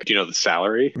money's like. Do you know the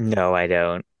salary? No, I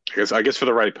don't. I guess for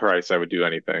the right price, I would do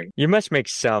anything. You must make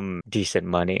some decent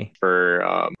money.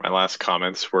 For my last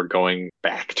comments, we're going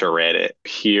back to Reddit.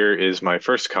 Here is my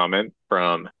first comment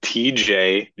from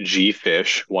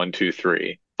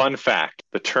TJGfish123. Fun fact,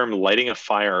 the term lighting a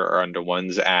fire under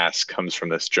one's ass comes from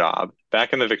this job.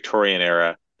 Back in the Victorian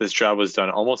era, This job was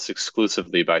done almost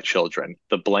exclusively by children.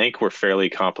 The blank were fairly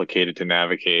complicated to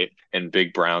navigate and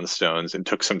big brownstones and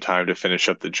took some time to finish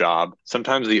up the job.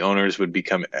 Sometimes the owners would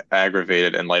become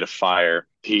aggravated and light a fire,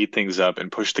 heat things up,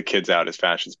 and push the kids out as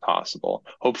fast as possible.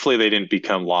 Hopefully they didn't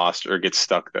become lost or get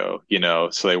stuck though,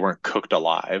 so they weren't cooked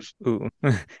alive. Ooh,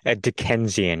 a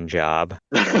Dickensian job.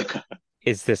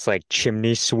 Is this like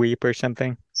chimney sweep or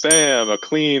something? Sam, a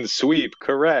clean sweep,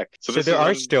 correct. So So this there is are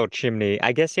when, still chimney.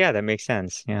 I guess, yeah, that makes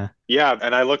sense. Yeah. yeah,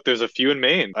 and I looked, there's a few in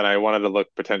Maine, and I wanted to look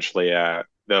potentially at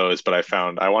those, but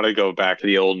I want to go back to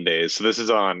the olden days. So this is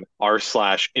on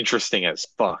r/interesting as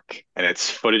fuck, and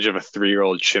it's footage of a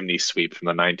 3-year-old chimney sweep from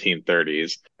the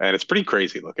 1930s, and it's pretty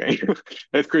crazy looking.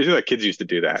 It's crazy that kids used to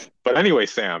do that. But anyway,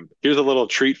 Sam, here's a little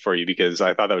treat for you because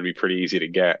I thought that would be pretty easy to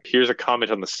get. Here's a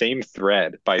comment on the same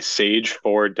thread by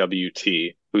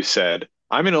Sage4WT, who said,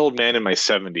 I'm an old man in my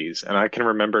 70s, and I can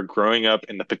remember growing up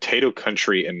in the potato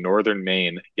country in northern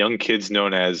Maine, young kids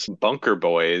known as bunker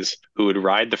boys who would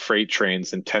ride the freight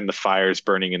trains and tend the fires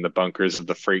burning in the bunkers of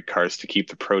the freight cars to keep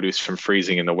the produce from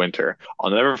freezing in the winter. I'll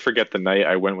never forget the night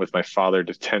I went with my father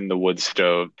to tend the wood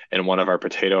stove in one of our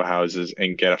potato houses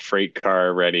and get a freight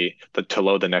car ready to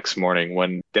load the next morning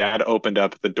when Dad opened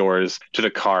up the doors to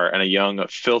the car and a young,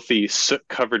 filthy,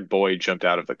 soot-covered boy jumped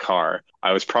out of the car.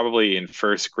 I was probably in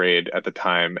first grade at the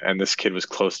time, and this kid was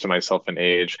close to myself in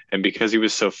age. And because he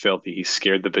was so filthy, he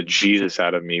scared the bejesus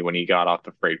out of me when he got off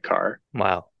the freight car.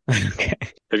 Wow. Okay.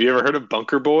 Have you ever heard of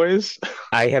bunker boys?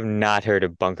 I have not heard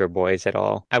of bunker boys at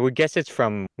all. I would guess it's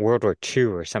from World War II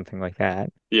or something like that.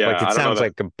 Like Yeah, it I don't know sounds that.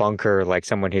 like a bunker, like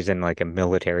someone who's in like a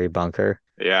military bunker.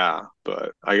 Yeah,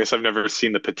 but I guess I've never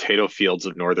seen the potato fields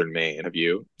of northern Maine. Have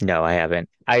you? No, I haven't.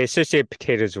 I associate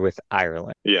potatoes with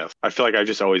Ireland. Yeah, I feel like I've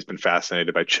just always been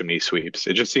fascinated by chimney sweeps.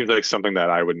 It just seems like something that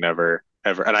I would never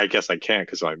ever, and I guess I can't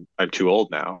because I'm too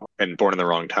old now and born in the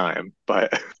wrong time.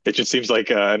 But it just seems like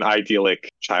an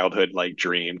idyllic childhood like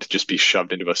dream to just be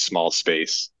shoved into a small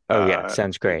space. Oh yeah,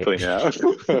 sounds And great. clean it out.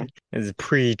 It's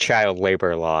pre-child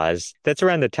labor laws. That's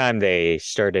around the time they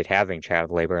started having child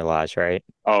labor laws, right?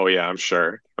 Oh yeah, I'm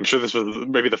sure. I'm sure this was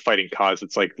maybe the fighting cause.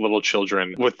 It's like little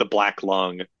children with the black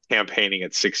lung campaigning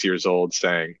at 6 years old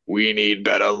saying, "We need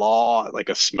better law," like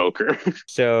a smoker.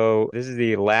 So this is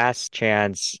the last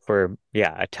chance for,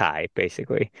 yeah, a tie,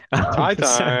 basically. Tie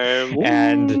So, time.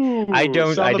 and Woo! I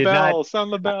Sound the did not, bell.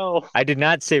 Sound the bell. I did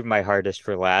not save my hardest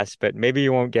for last, but maybe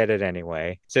you won't get it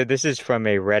anyway. So this is from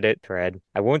a Reddit thread.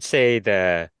 I won't say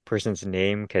the person's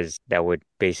name because that would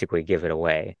basically give it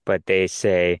away. But they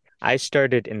say, I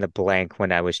started in the blank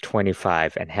when I was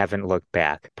 25 and haven't looked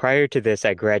back. Prior to this,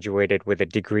 I graduated with a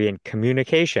degree in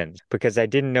communications because I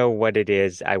didn't know what it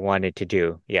is I wanted to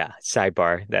do. Yeah,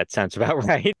 sidebar, that sounds about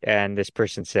right. And this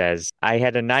person says, I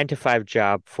had a 9 to 5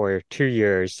 job for 2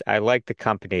 years. I liked the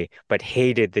company, but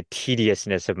hated the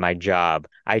tediousness of my job.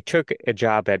 I took a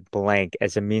job at blank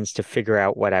as a means to figure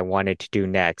out what I wanted to do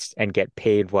next and get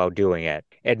paid while doing it.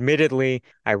 Admittedly,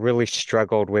 I really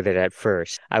struggled with it at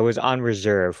first. I was on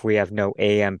reserve. We have no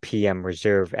AM PM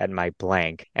reserve at my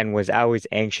blank and was always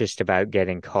anxious about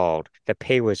getting called. The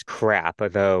pay was crap,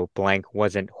 although blank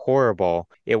wasn't horrible,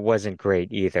 it wasn't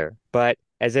great either. But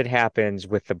as it happens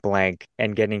with the blank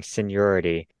and getting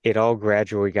seniority, it all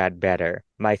gradually got better.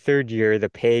 My 3rd year, the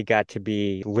pay got to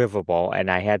be livable and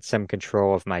I had some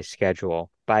control of my schedule.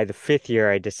 By the 5th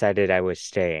year, I decided I was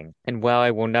staying. And while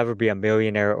I will never be a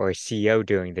millionaire or a CEO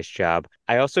doing this job,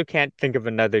 I also can't think of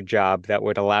another job that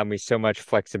would allow me so much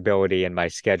flexibility in my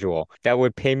schedule, that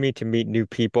would pay me to meet new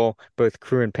people, both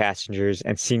crew and passengers,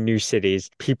 and see new cities,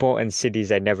 people and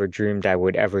cities I never dreamed I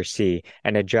would ever see,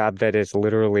 and a job that is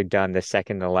literally done the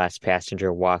second the last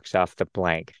passenger walks off the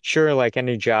blank. Sure, like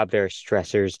any job, there are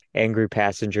stressors, angry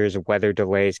passengers, weather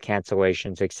delays,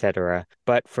 cancellations, etc.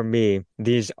 But for me,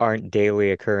 these aren't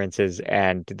daily occurrences,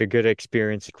 and the good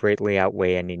experience greatly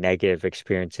outweigh any negative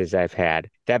experiences I've had.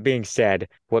 That being said,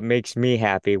 what makes me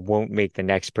happy won't make the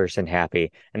next person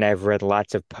happy, and I've read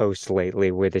lots of posts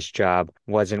lately where this job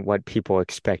wasn't what people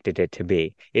expected it to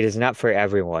be. It is not for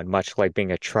everyone, much like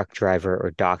being a truck driver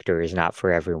or doctor is not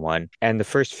for everyone, and the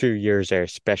first few years are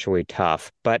especially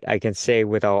tough, but I can say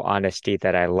with all honesty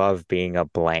that I love being a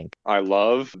blank. I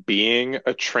love being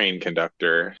a train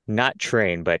conductor. Not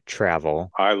train, but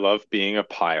travel. I love being a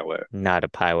pilot. Not a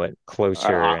pilot.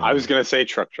 Closer I was and gonna say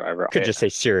truck driver. could just say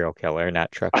serial killer,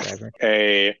 not truck driver.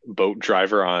 A boat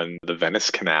driver on the Venice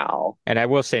Canal. And I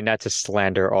will say not to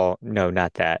slander all, no,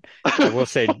 not that. I will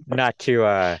say not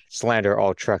to slander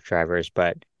all truck drivers,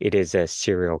 but it is a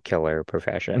serial killer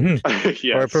profession or a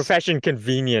Yes, profession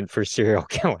convenient for serial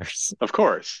killers. of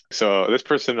course. So this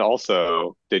person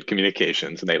also did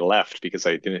communications and they left because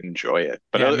I didn't enjoy it.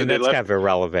 But Yeah, I mean, they that's kind left. of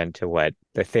irrelevant to what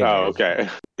the thing Oh, is. okay.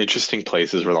 Interesting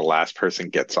places where the last person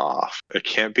gets off. It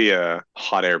can't be a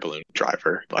hot air balloon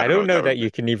driver. I I don't know don't what know that that would be.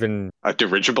 you can even A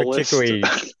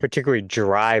dirigibilist? particularly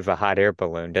drive a hot air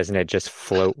balloon. Doesn't it just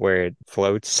float where it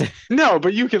floats? No,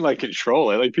 but you can like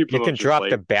control it. Like people You don't can just drop the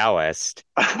like ballast.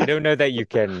 I don't know that you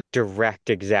can direct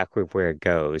exactly where it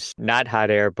goes. Not hot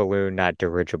air balloon, not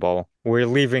dirigible. We're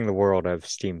leaving the world of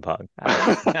steampunk.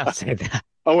 I'll say that.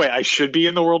 Oh wait, I should be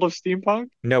in the world of steampunk?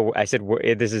 No, I said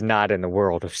this is not in the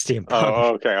world of steampunk.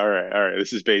 Oh, okay. All right. All right.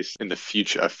 This is based in the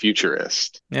future, a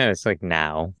futurist. Yeah, it's like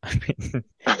now.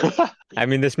 I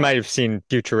mean, this might have seemed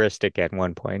futuristic at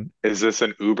one point. Is this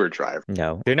an Uber driver?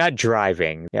 No, they're not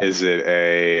driving. Yeah, Is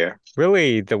it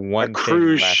really, the a one thing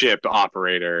cruise left. ship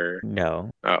operator? No,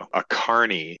 Oh, a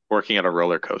carny working at a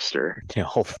roller coaster.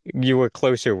 no, you were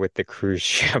closer with the cruise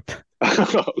ship.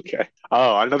 Okay.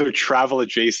 Oh, another travel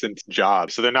adjacent job.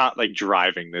 So they're not like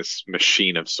driving this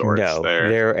machine of sorts. No, They're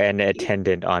they're an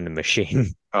attendant on the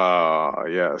machine.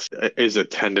 yes. Is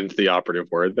attendant the operative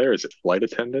word there? Is it flight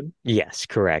attendant? Yes,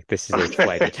 correct. This is a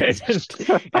flight Okay.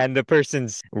 attendant. And the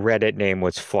person's Reddit name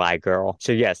was Fly Girl.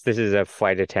 So yes, this is a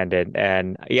flight attendant.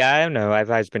 And yeah, I don't know. I've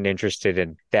always been interested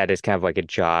in that as kind of like a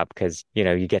job because,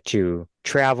 you get to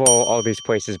travel all these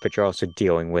places, but you're also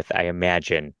dealing with, I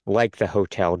imagine, like the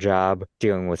hotel job,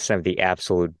 dealing with some of the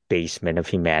absolute basement of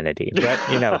humanity.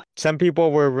 But, some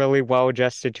people were really well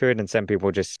adjusted to it, and some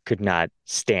people just could not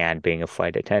stand being a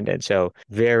flight attendant. So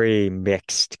very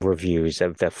mixed reviews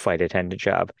of the flight attendant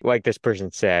job. Like this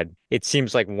person said, it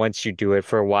seems like once you do it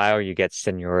for a while, you get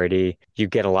seniority, you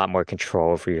get a lot more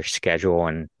control over your schedule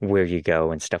and where you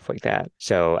go and stuff like that.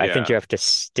 So I think Yeah. you have to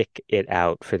stick it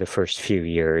out for the first few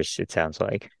years, it sounds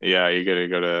like. Yeah, you gotta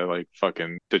go to like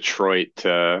fucking Detroit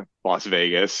to Las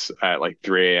Vegas at like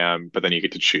 3 a.m., but then you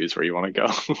get to choose where you want to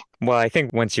go. Well, I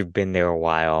think once you've been there a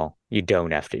while, you don't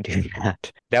have to do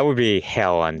that. That would be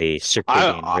hell on the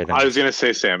circadian I was rhythms. gonna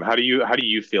say, Sam, how do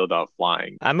you feel about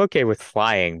flying? I'm okay with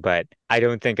flying, but I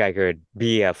don't think I could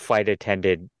be a flight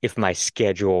attendant if my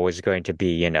schedule was going to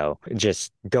be,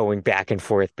 just going back and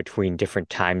forth between different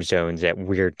time zones at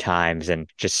weird times and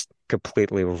just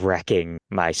completely wrecking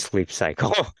my sleep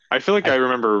cycle. I feel like I I,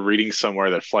 remember reading somewhere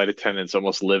that flight attendants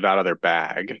almost live out of their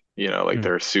bag, like mm,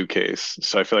 their suitcase.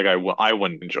 So I feel like I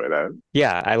wouldn't enjoy that.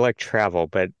 yeah, I like travel,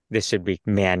 but this would be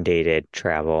mandated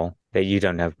travel that you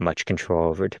don't have much control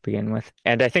over to begin with.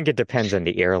 And I think it depends on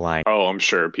the airline. Oh, I'm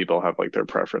sure people have like their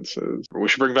preferences. We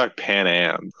should bring back Pan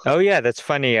Am. Oh yeah, that's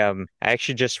funny. I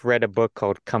actually just read a book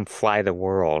called Come Fly the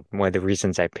World. One of the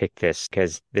reasons I picked this,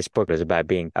 because this book was about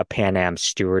being a Pan Am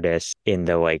stewardess in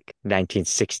the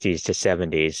 1960s to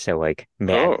 70s. So like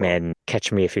Mad Oh, Men,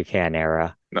 Catch Me If You Can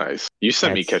era. nice. You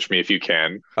sent me That's Catch Me If You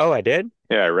Can. Oh, I did?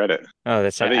 Yeah, I read it. Oh,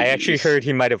 that's I I think actually heard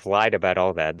he might have lied about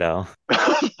all that though.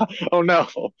 Oh no.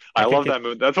 I I think love it that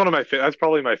movie. That's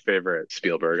probably my favorite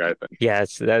Spielberg, I think. Yeah,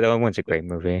 that one's a great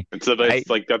movie. I It's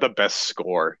like got the best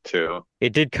score too.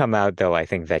 It did come out though, I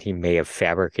think that he may have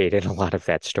fabricated a lot of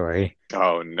that story.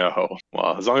 Oh no.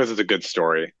 Well, as long as it's a good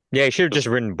story. Yeah, he should have Just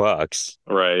just written books.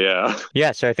 right, yeah.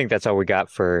 Yeah, so I think that's all we got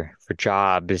for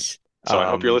jobs. So I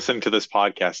hope you're Um, listening to this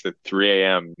podcast at 3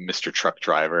 a.m., Mr. Truck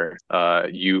Driver.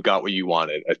 You got what you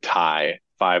wanted, a tie,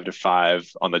 5 to 5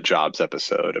 on the jobs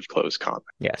episode of Closed Comment.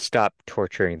 yeah, stop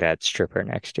torturing that stripper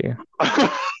next to you.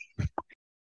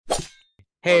 That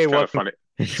Hey, was kind of welcome.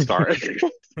 funny. Sorry.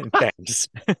 Thanks.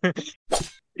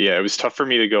 Yeah, it was tough for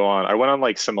me to go on. I went on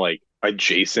like some like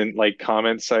adjacent like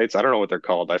comment sites. I don't know what they're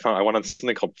called. I went on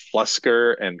something called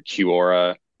Flusker and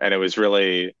Quora, and it was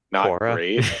really not Quora.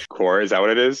 great. Quora, is that what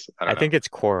it is? I I don't know. think it's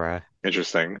Quora.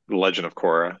 Interesting. The Legend of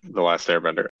Korra, The Last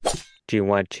Airbender. Do you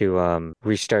want to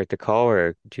restart the call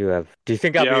or do you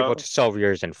think I'll be Yeah, able to solve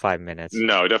yours in 5 minutes?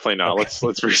 no, definitely not. Okay.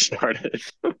 Let's restart it.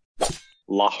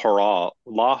 La Horla.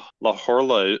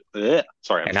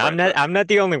 Sorry, I'm And I'm trying not to. I'm not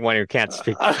the only one who can't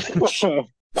speak French. I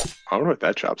don't know what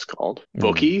that job's called. Mm.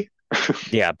 Bookie?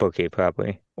 Yeah, bookie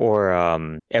probably. Or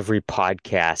every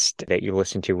podcast that you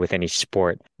listen to with any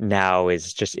sport now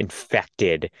is just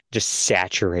infected, just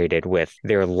saturated with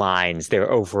their lines,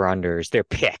 their over-unders, their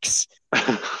picks.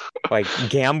 Like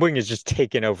gambling is just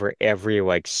taken over every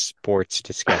sports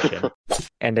discussion.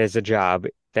 And as a job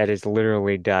that is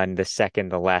literally done the second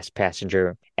the last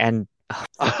passenger and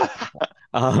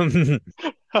um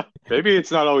Maybe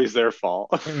it's not always their fault.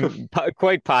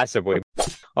 quite possibly.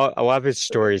 A lot of his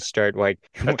stories start like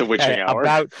at the witching at hour.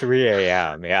 about 3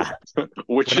 a.m. Yeah. When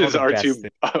all Witches the are best, two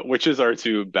witches are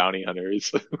two bounty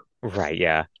hunters. right,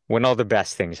 yeah. When all the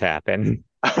best things happen.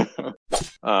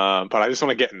 But I just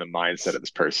want to get in the mindset of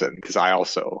this person because I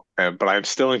also am, but I'm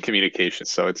still in communication.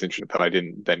 So it's interesting that I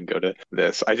didn't then go to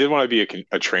this. I did want to be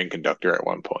a train conductor at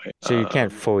one point. So you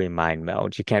can't fully mind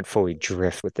meld. You can't fully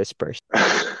drift with this person.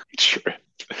 True.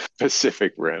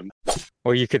 Pacific Rim.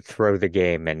 Or you could throw the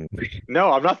game and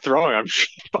No, I'm not throwing.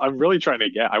 I'm really trying to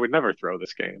get. I would never throw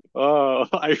this game. Oh,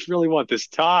 I really want this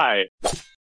tie.